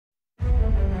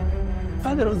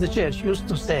Father of the Church used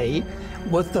to say,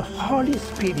 what the Holy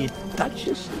Spirit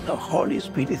touches, the Holy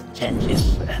Spirit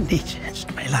changes, and he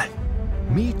changed my life.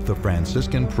 Meet the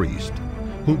Franciscan priest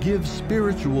who gives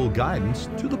spiritual guidance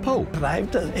to the Pope.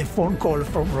 Arrived a phone call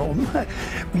from Rome.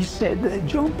 We said,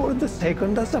 John Paul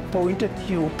II has appointed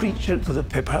you preacher to the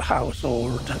Papal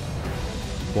Household.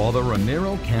 Father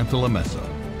Raniero Cantalamessa,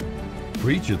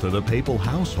 preacher to the Papal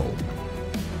Household,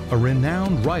 a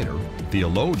renowned writer,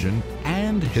 theologian,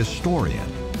 and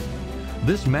historian.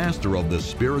 This master of the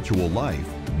spiritual life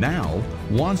now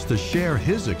wants to share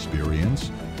his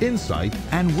experience, insight,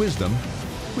 and wisdom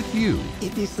with you.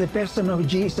 It is the person of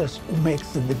Jesus who makes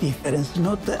the difference,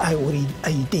 not our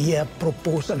idea,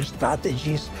 proposal,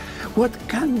 strategies. What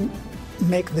can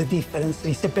make the difference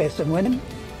is the person when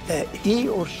he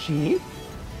or she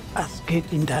has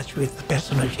get in touch with the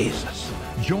person of Jesus.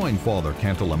 Join Father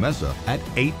Cantalamessa at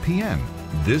 8 p.m.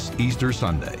 this Easter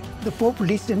Sunday. The Pope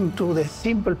listened to the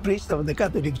simple priest of the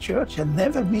Catholic Church and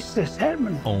never missed a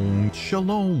sermon. On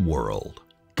Shalom World,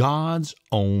 God's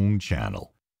own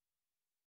channel.